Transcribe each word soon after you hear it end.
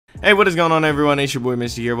Hey, what is going on, everyone? It's your boy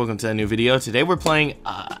Mr. here. Welcome to a new video. Today we're playing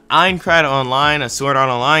Aincrad online, a Sword Art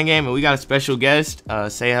Online game, and we got a special guest.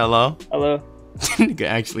 Say hello. Hello. Nigga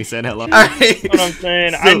actually said hello. Alright. That's what I'm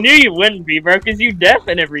saying. I knew you wouldn't be, bro, because you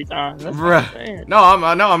deafened every time. That's what I'm saying. No,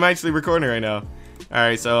 I'm actually recording right now.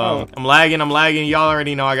 Alright, so I'm lagging. Y'all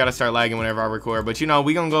already know I gotta start lagging whenever I record. But you know,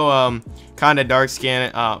 we gonna go kinda dark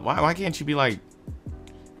skin. Why can't you be like,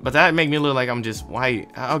 but that make me look like I'm just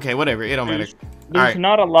white. Okay, whatever, it don't matter. There's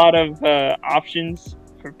not a lot of options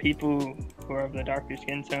for people who are of the darker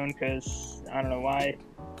skin tone, because I don't know why.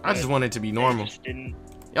 I just want it to be normal. Didn't.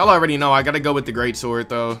 Y'all already know I gotta go with the great sword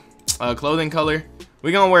though. Clothing color.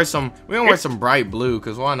 We gonna wear some bright blue,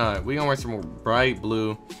 cause why not? We gonna wear some bright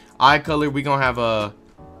blue. Eye color, we gonna have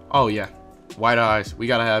oh yeah, white eyes. We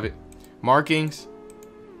gotta have it. Markings.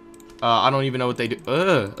 I don't even know what they do.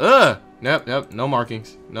 Nope, no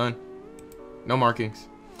markings. None. No markings.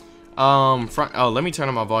 Let me turn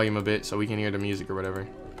on my volume a bit so we can hear the music or whatever.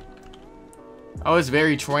 Oh, it's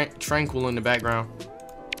very tranquil in the background.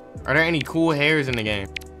 Are there any cool hairs in the game?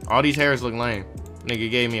 All these hairs look lame. Nigga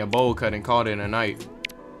gave me a bowl cut and called it a night.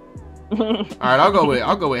 Alright,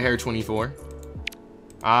 I'll go with hair 24.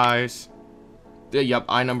 Eyes. Yep,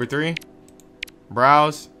 eye number 3.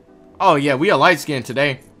 Brows. Oh yeah, we a light skin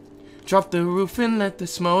today. Drop the roof and let the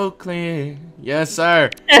smoke clear. Yes, sir.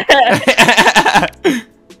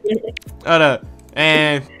 Hold up.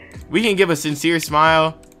 And we can give a sincere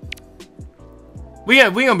smile. We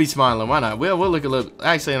gonna be smiling. Why not? We'll look a little.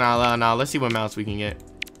 Actually, no. Let's see what mounts we can get.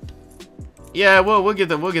 Yeah, we'll get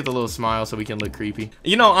the little smile so we can look creepy.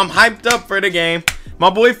 You know, I'm hyped up for the game. My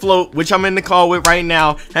boy Float, which I'm in the call with right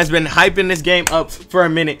now, has been hyping this game up for a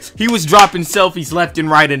minute. He was dropping selfies left and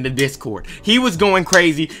right in the Discord. He was going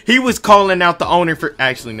crazy. He was calling out the owner for.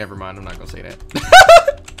 Actually, never mind. I'm not gonna say that.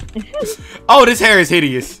 Oh, this hair is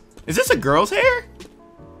hideous. Is this a girl's hair?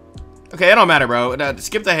 Okay, it don't matter, bro.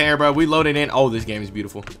 Skip the hair, bro. We loaded in. Oh, this game is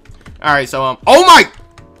beautiful. All right, so oh my.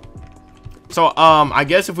 So I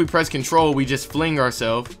guess if we press control, we just fling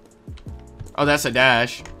ourselves. Oh, that's a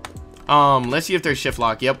dash. Let's see if there's shift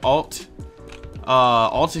lock. Yep, alt.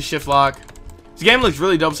 Alt is shift lock. This game looks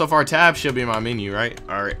really dope so far. Tab should be in my menu, right?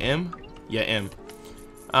 Or M? Yeah, M.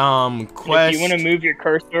 Quest. If you want to move your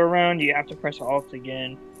cursor around, you have to press alt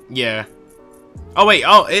again. Yeah. Oh wait,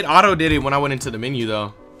 oh, it auto did it when I went into the menu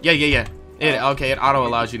though. Yeah. It auto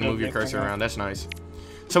allows you to move your cursor around. That's nice.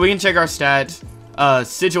 So we can check our stats.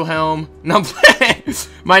 Sigil helm. No, I'm playing.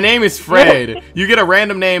 My name is Fred. You get a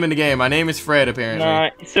random name in the game. My name is Fred,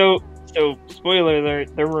 apparently. So spoiler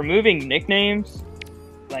alert, they're removing nicknames,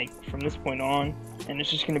 like, from this point on, and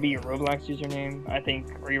it's just gonna be your Roblox username, I think,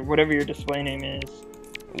 or whatever your display name is.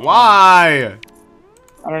 Why?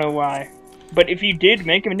 I don't know why. But if you did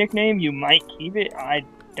make a nickname, you might keep it. I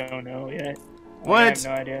don't know yet. What? I have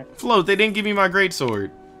no idea. Float, they didn't give me my great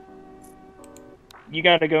sword. You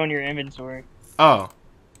gotta go in your inventory. Oh.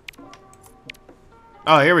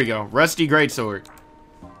 Oh, here we go. Rusty greatsword.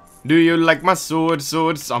 Do you like my swords?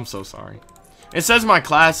 I'm so sorry. It says my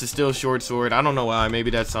class is still short sword. I don't know why.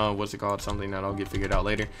 Maybe that's what's it called? Something that I'll get figured out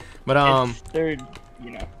later. But they're,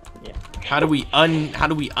 you know, yeah. How do we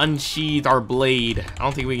unsheath our blade? I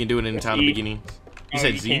don't think we can do it in the town of beginning. You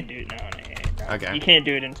said Z? Can't do it. No. Okay. You can't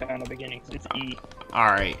do it in town of beginnings. It's E. All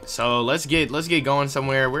right. So let's get going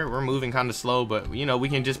somewhere. We're moving kind of slow, but you know we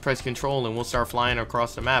can just press control and we'll start flying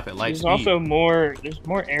across the map at light speed. There's also more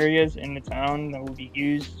areas in the town that will be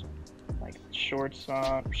used, like sword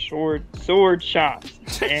shops.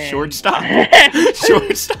 And, Short stop.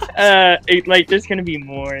 like there's gonna be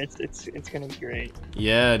more. It's gonna be great.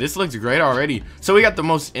 Yeah, this looks great already. So we got the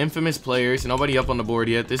most infamous players. Nobody up on the board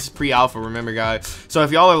yet. This is pre-alpha, remember, guys. So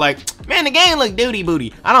if y'all are like, man, the game look duty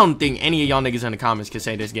booty, I don't think any of y'all niggas in the comments can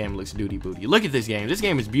say this game looks duty booty. Look at this game. This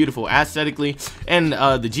game is beautiful aesthetically, and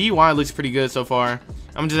the GUI looks pretty good so far.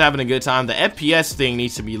 I'm just having a good time. The FPS thing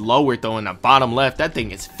needs to be lowered though in the bottom left. That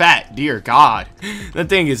thing is fat, dear God. That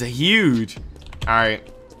thing is huge. All right.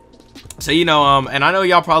 So, you know, and I know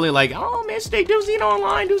y'all probably like, oh man, stay, do Xeno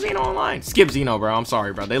online. Skip Xeno, bro. I'm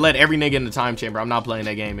sorry, bro. They let every nigga in the time chamber. I'm not playing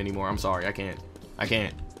that game anymore. I'm sorry. I can't. I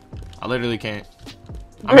literally can't.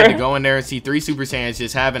 I'm gonna go in there and see 3 Super Saiyans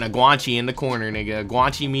just having a guanchi in the corner, nigga. A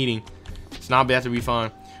guanchi meeting. It's not about to be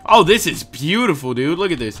fun. Oh, this is beautiful, dude.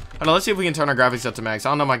 Look at this. Hold on, let's see if we can turn our graphics up to max. I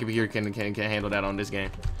don't know if my computer can handle that on this game.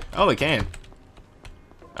 Oh, it can.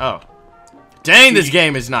 Oh. Dang, this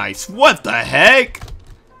game is nice. What the heck?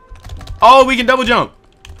 Oh, we can double jump.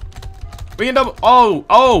 We can double.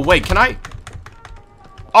 Oh, wait, can I?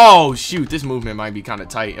 Oh, shoot. This movement might be kind of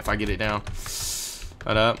tight if I get it down.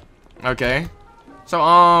 Hold up. Okay.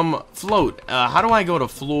 So, float. How do I go to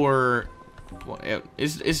floor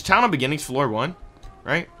Is Town of Beginnings floor 1,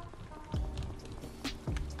 right?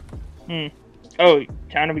 Oh,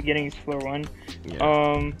 Town of Beginnings floor 1.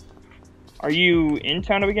 Yeah. Are you in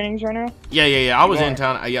Town of Beginnings right now? Yeah. I was in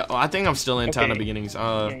town. Yeah, I think I'm still in Town of Beginnings.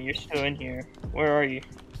 Yeah, you're still in here. Where are you?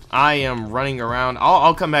 I am running around.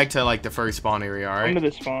 I'll come back to like the first spawn area. All right. Come to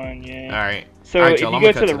the spawn. Yeah. All right. So all right, if Joel, you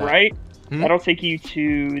go to the that. right, that'll take you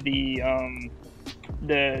to the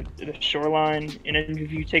shoreline, and then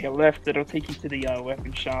if you take a left, that'll take you to the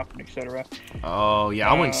weapon shop and etc. Oh yeah,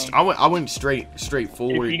 I went straight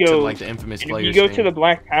forward to like the infamous players. If you go to the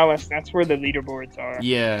Black Palace, that's where the leaderboards are.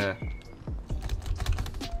 Yeah.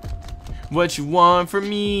 What you want from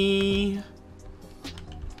me?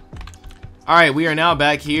 All right, we are now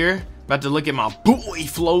back here. About to look at my boy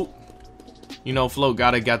Float. You know, Float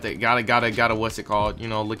gotta what's it called? You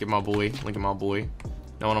know, look at my boy. Look at my boy.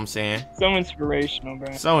 Know what I'm saying? So inspirational,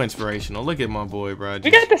 bro. So inspirational. Look at my boy, bro. We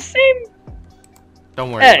got the same.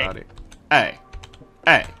 Don't worry about it. Hey.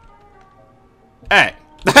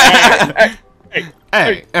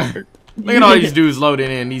 Look at all these dudes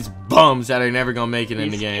loading in. These bums that are never gonna make it in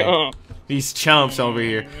the game. These chumps over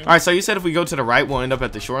here. All right, so you said if we go to the right, we'll end up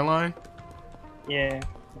at the shoreline? Yeah.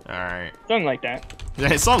 All right. Something like that.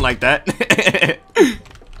 Yeah, something like that.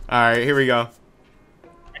 All right, here we go.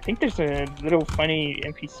 I think there's a little funny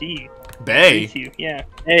NPC. Bay? Yeah.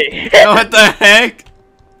 Hey. What the heck?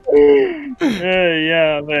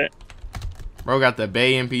 Yeah, but... Bro got the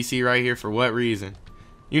Bay NPC right here for what reason?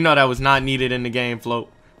 You know that was not needed in the game, Float.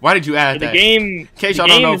 Why did you add that? In case y'all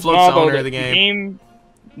don't know, Float's the owner of the game.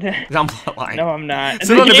 I'm lying. No, I'm not.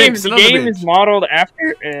 The game is modeled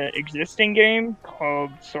after an existing game called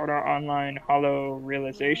Sword Art Online Hollow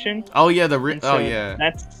Realization. Oh yeah,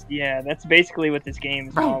 yeah. That's basically what this game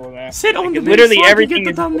is modeled after. Sit on the literally bench so everything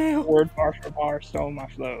is word bar for bar, stole my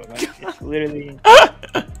flow. Like it's literally.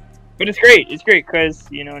 But it's great. It's great because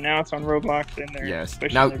now it's on Roblox and they're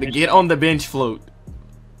Now get on the bench, Float.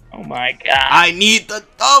 Oh my god! I need the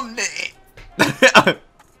thumbnail.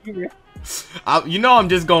 You know I'm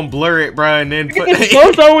just gonna blur it, bro, and then put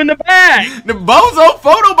Bozo in the back. The Bozo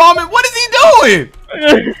photobombing. What is he doing?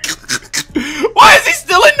 Why is he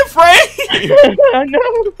still in the frame? I know.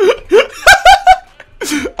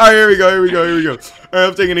 All right, here we go. All right,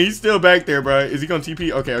 I'm taking it. He's still back there, bro. Is he gonna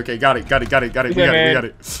TP? Okay, got it. We got it.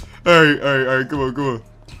 All right. Come on.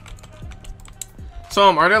 So,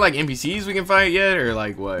 are there like NPCs we can fight yet, or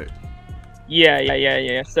like what?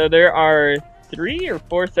 Yeah. So there are 3 or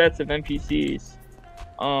 4 sets of NPCs.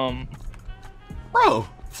 Bro,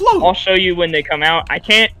 Float. I'll show you when they come out. I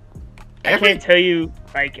can't tell you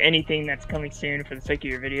like anything that's coming soon for the sake of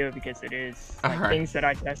your video because it is like, things that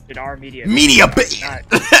I tested are media ban. Media ban.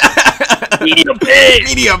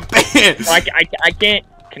 So I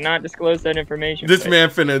cannot disclose that information. This man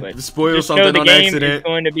finna spoil something on accident. Is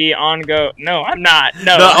going to be on go. No, I'm not.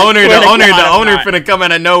 No. The owner finna come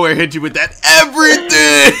out of nowhere, hit you with that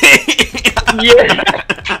everything. Yeah.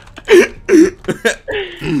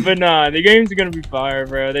 But nah, the game's gonna be fire,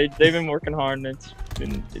 bro. They've been working hard and it's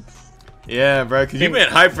yeah, bro. Cause you've been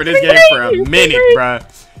hyped for this game for a minute, bro.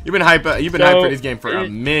 You've been hyped for this game for a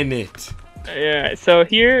minute. Yeah. So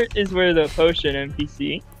here is where the potion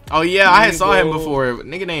NPC. Oh yeah, I saw him before.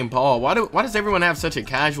 Nigga named Paul. Why does everyone have such a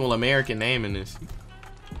casual American name in this?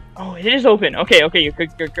 Oh, it is open. Okay. Oh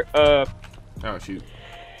shoot.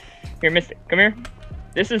 Here, Mystic, come here.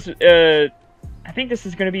 This is I think this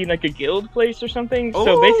is gonna be like a guild place or something. Ooh.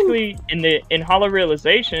 So basically, in Hollow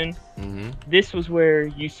Realization, this was where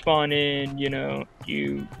you spawn in.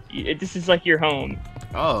 This is like your home.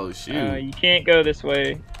 Oh shoot. You can't go this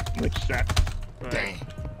way, which sucks. But, Dang.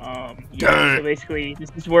 So basically, this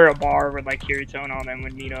is where a bar with like Kirito and all them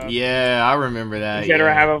would meet up. Yeah, I remember that.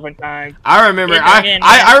 Etc. Have a fun time. I remember.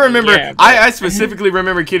 I remember. Yeah, I specifically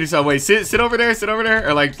remember Kirito. Wait, sit over there,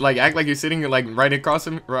 or like act like you're sitting like right across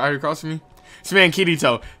from me. This man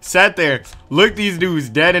Kirito sat there, looked these dudes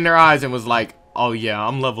dead in their eyes, and was like, "Oh yeah,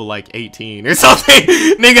 I'm level like 18 or something."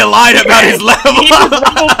 Nigga lied about his level. He was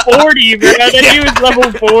level 40, bro. He was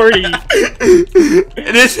level 40.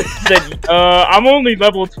 I'm only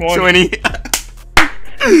level 20.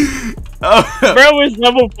 Bro was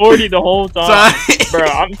level 40 the whole time. Bro,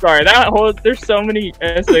 I'm sorry. There's so many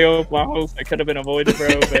SAO plot holes that could have been avoided,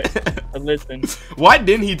 bro. But listen. Why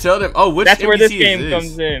didn't he tell them? Oh, which that's NPC where this game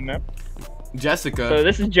comes in, man. Jessica. So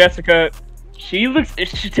this is Jessica. She looks,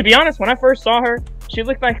 to be honest, when I first saw her, she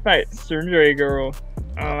looked like that Tsundere girl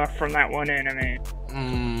from that one anime.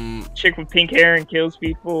 Chick with pink hair and kills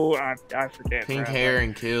people. I forget. Pink hair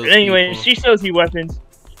and kills but anyway, people. she sells you weapons.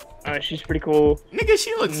 She's pretty cool. Nigga,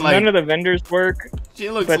 she looks like... None of the vendors work. She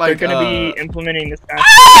looks but like, they're gonna be implementing this.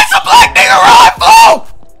 Ah, it's a black nigga rifle!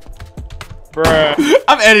 Bruh.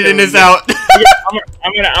 I'm editing this out. Yeah,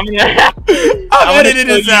 I'm editing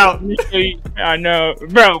this out. I know,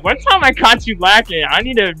 bro. One time I caught you lacking. I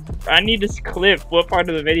need to clip what part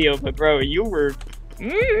of the video, but bro, you were.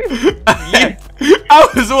 I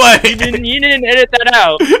was what? You didn't edit that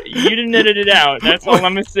out. You didn't edit it out. That's all I'm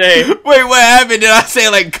gonna say. Wait, what happened? Did I say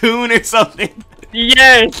like coon or something?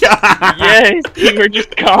 Yes, yes. You were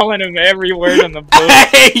just calling him every word on the book.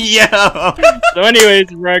 Hey, yo. So,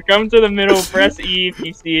 anyways, bro, come to the middle. Press E if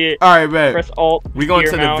you see it. All right, bet. Press Alt. We going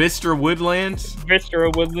to the Vistra Woodlands.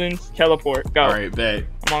 Vistra Woodlands. Teleport. Go. All right, bet.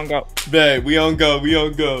 Come on, go. Bet. We on go. We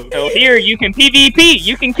on go. So here you can PvP.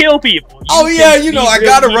 You can kill people. Oh yeah, you know I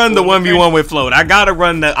gotta run the 1v1 with Float. I gotta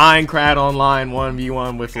run the Aincrad online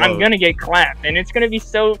 1v1 with Float. I'm gonna get clapped, and it's gonna be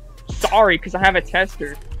so sorry because I have a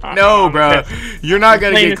tester. No, bro, you're not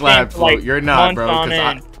gonna get clapped, Float. Like you're not, bro.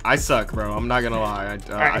 Because I suck, bro. I'm not gonna lie.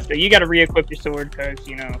 Alright, so you gotta re-equip your sword because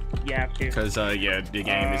you know you have to. Because yeah, the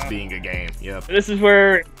game is being a game. Yep. This is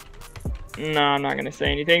where. No, I'm not gonna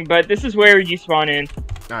say anything, but this is where you spawn in.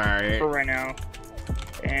 All right. For right now,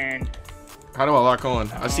 and. How do I lock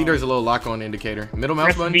on? I see there's a little lock on indicator. Middle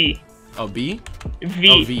mouse button. V. Oh, B. V.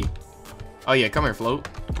 Oh, V. Oh yeah, come here, Float.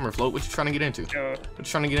 Come here, Float. What you trying to get into? What you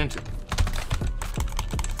trying to get into?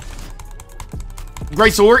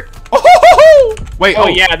 Great sword. Oh, wait. Oh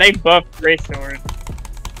yeah, they buffed great sword.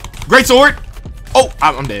 Great sword. Oh,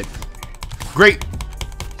 I'm dead. Great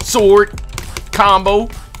sword combo.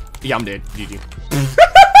 Yeah, I'm dead. GG.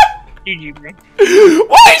 GG, bro.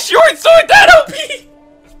 Why is short sword that OP?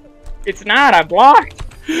 It's not. I blocked.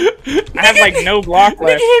 I have like no block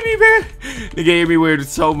left. Nigga hit me, man. Nigga hit me weird.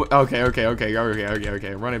 So okay.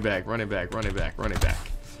 Run it back.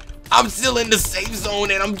 I'm still in the safe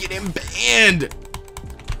zone and I'm getting banned.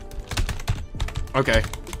 Okay.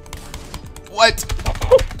 What?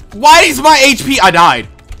 Why is my HP? I died.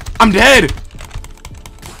 I'm dead.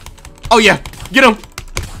 Oh yeah, get him.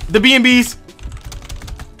 The B&Bs.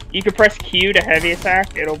 You can press Q to heavy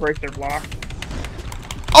attack. It'll break their block.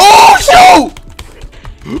 Oh shoot!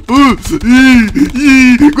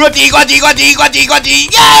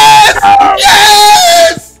 Yes!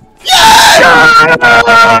 Yes!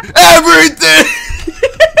 Yes! Everything!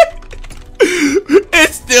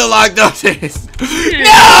 It's still locked up to this. No,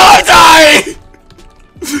 I'm sorry!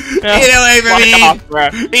 Get away from me! Off,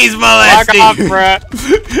 he's molesting! Off,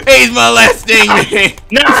 he's molesting me!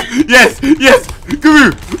 No! Yes! Yes! Come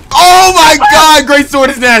here! Oh my god! Great sword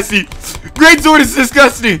is nasty! Great sword is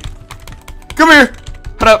disgusting! Come here!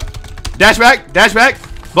 Hold up! Dash back! Dash back!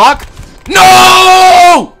 Block!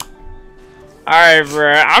 No! Alright,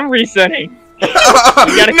 bro. I'm resetting. No!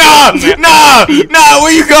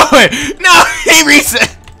 Where you going? No! He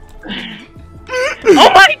reset! Oh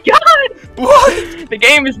my god! What? The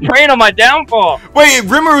game is preying on my downfall. Wait,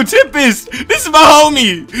 Rimuru Tempest! This is my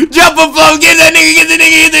homie! Jump him, Flo! Get that nigga! Get the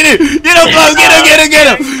nigga! Get the nigga! Get him, Flo! Get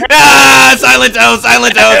him! Ah! Silent toe!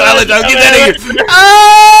 Silent toe! Silent toe! Get that nigga!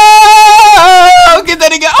 Oh! Get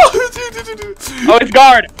that nigga! Oh, it's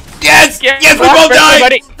guard! Yes! Yes! We both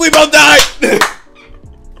died! We both died!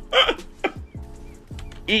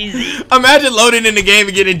 Easy. Imagine loading in the game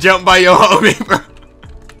and getting jumped by your homie, bro.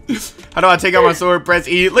 How do I take out my sword? Press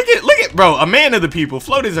E. Look at, bro. A man of the people.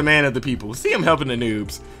 Float is a man of the people. See him helping the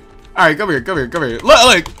noobs. All right, come here.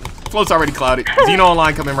 Look. Float's already clouded. Xeno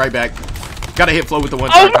Online coming right back. Gotta hit Float with the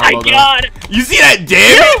one shot combo. Oh my god! Though. You see that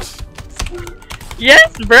damage?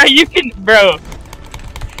 Yes, bro. You can, bro.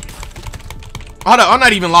 Hold up, I'm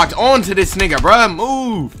not even locked on to this nigga, bro.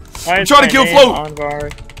 Move. I'm trying to kill Float.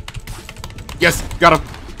 Yes, got him.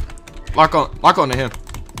 Lock on to him.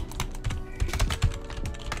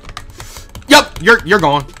 Yep, you're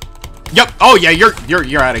gone. Yep. Oh yeah,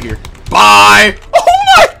 you're out of here. Bye. Oh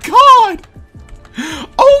my god.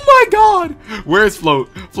 Oh my god. Where's Float?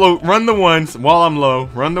 Float, run the ones while I'm low.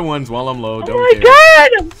 Run the ones while I'm low. Don't care. Oh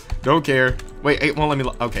my god. Don't care. Wait, it won't let me.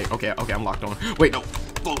 Okay, I'm locked on. Wait, no.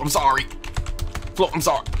 Float, I'm sorry. Float, I'm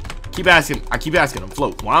sorry. Keep asking. I keep asking him.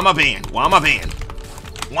 Float, why am I banned? Why am I banned?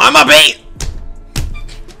 Why am I banned?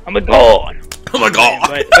 I'm a god. Oh my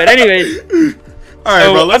god. But anyways. Alright,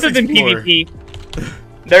 so bro, let's other than explore. PvP,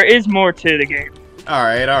 there is more to the game.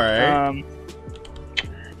 Alright.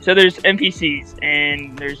 So there's NPCs,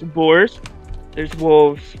 and there's boars, there's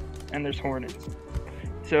wolves, and there's hornets.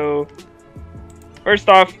 So, first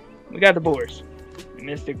off, we got the boars.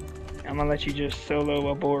 Mystic, I'm gonna let you just solo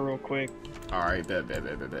a boar real quick. Alright, bet.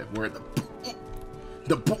 Where are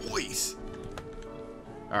the boys?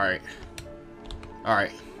 Alright.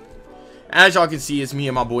 As y'all can see, it's me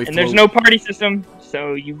and my boy. And there's no party system,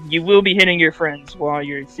 so you will be hitting your friends while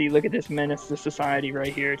you're. See, look at this menace to society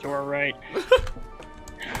right here to our right.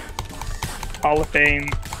 Hall of Fame.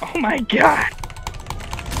 Oh my god.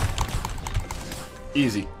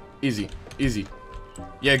 Easy, easy, easy.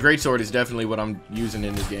 Yeah, greatsword is definitely what I'm using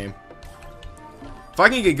in this game. If I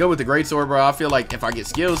can get good with the greatsword, bro, I feel like if I get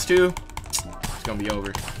skills too, it's gonna be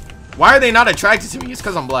over. Why are they not attracted to me? It's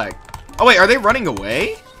because I'm black. Oh wait, are they running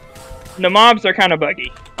away? The mobs are kind of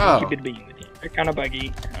buggy. Oh. Keep it being with you. They're kind of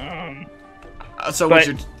buggy. So what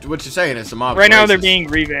you're saying is the mobs right now racist. they're being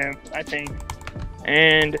revamped, I think.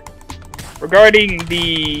 And regarding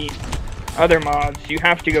the other mobs, you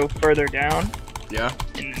have to go further down. Yeah.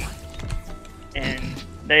 And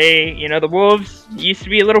they, you know, the wolves used to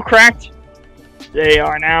be a little cracked. They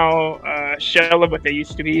are now a shell of what they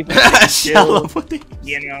used to be. Shell of what they.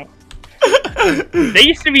 You know. They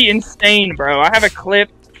used to be insane, bro. I have a clip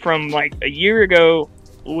from like a year ago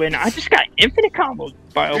when I just got infinite comboed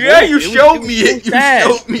by a wolf. Yeah, you showed me it. You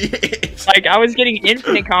showed me it. Like, I was getting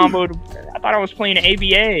infinite comboed. I thought I was playing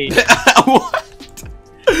ABA. What?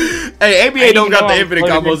 Hey, ABA don't got the infinite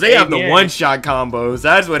combos. They have the one-shot combos.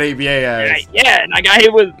 That's what ABA has. Yeah, and I got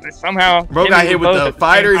hit with somehow. Bro got hit with the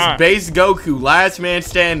fighters base Goku, last man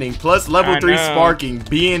standing, plus level 3 sparking,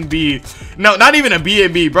 B&B. No, not even a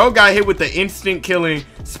B&B. Bro got hit with the instant killing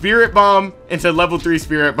spirit bomb into level 3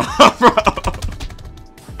 spirit bomb, bro.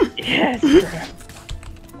 Yes, bro.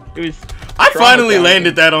 It was. I finally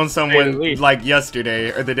landed that on someone like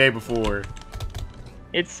yesterday or the day before.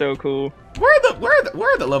 It's so cool. Where are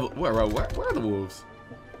the wolves?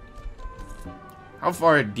 How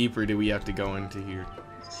far deeper do we have to go into here?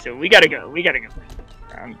 So we gotta go.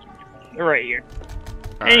 They're right here.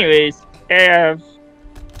 All Anyways, they have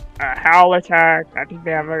a howl attack. I think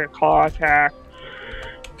they have like a claw attack.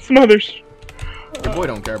 Some others. Your boy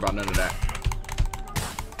don't care about none of that.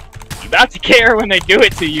 You about to care when they do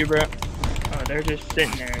it to you, bro. Oh, they're just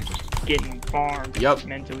sitting there, just getting farmed. Yup.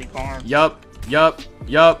 Mentally farmed. Yup.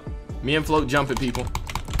 Me and Float jumping people.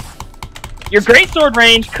 Your greatsword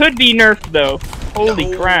range could be nerfed though. Holy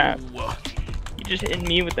No. crap. You just hit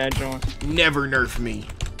me with that joint. Never nerf me.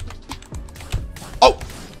 Oh!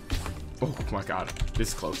 Oh my god. This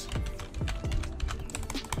is close.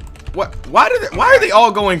 What? Why are they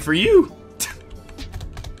all going for you?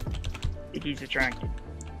 I think he's attracted.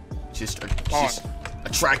 Just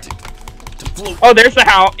attracted to Float. Oh, there's the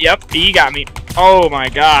howl. Yep, he got me. Oh my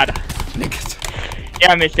god. Niggas.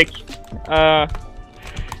 Yeah, Mystic.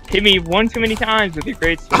 Hit me one too many times with your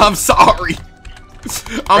greatsword. I'm sorry.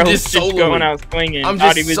 I'm Bro, just going. soloing. I was swinging. I'm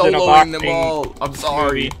Thought just he was in a soloing them boxing all. I'm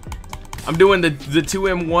sorry. movie. I'm doing the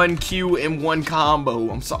 2M1 QM1 combo.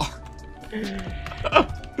 I'm sorry.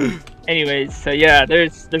 Anyways, so yeah,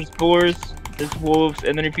 there's boars, there's wolves,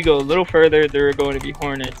 and then if you go a little further, there are going to be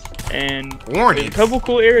hornets. And there's a couple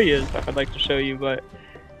cool areas I'd like to show you, but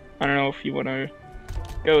I don't know if you want to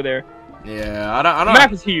go there. Yeah, I don't. The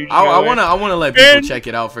map is huge. I wanna let people check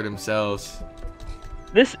it out for themselves.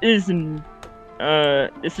 This isn't.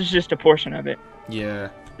 This is just a portion of it. Yeah.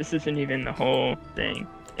 This isn't even the whole thing.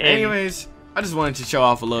 And anyways, I just wanted to show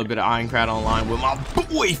off a little bit of Aincrad online with my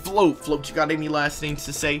boy Float. Float, you got any last things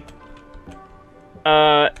to say?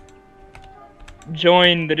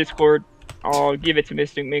 Join the Discord. I'll give it to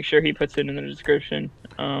Mystic. Make sure he puts it in the description.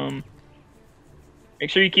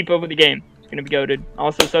 Make sure you keep up with the game. It's gonna be goated.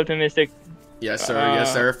 Also, sub to Mystic. Yes, sir.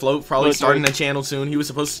 Yes, sir. Float probably starting a channel soon. He was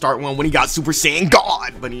supposed to start one when he got Super Saiyan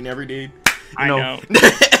God, but he never did. I know.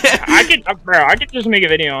 I could just make a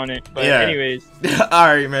video on it. But yeah. Anyways. All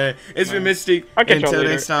right, man. It's been Mystic. I'll catch y'all Until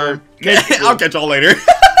later. next time. I'll catch y'all later.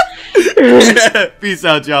 Peace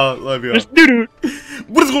out, y'all. Love y'all.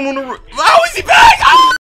 What is going on? How is he back? Oh!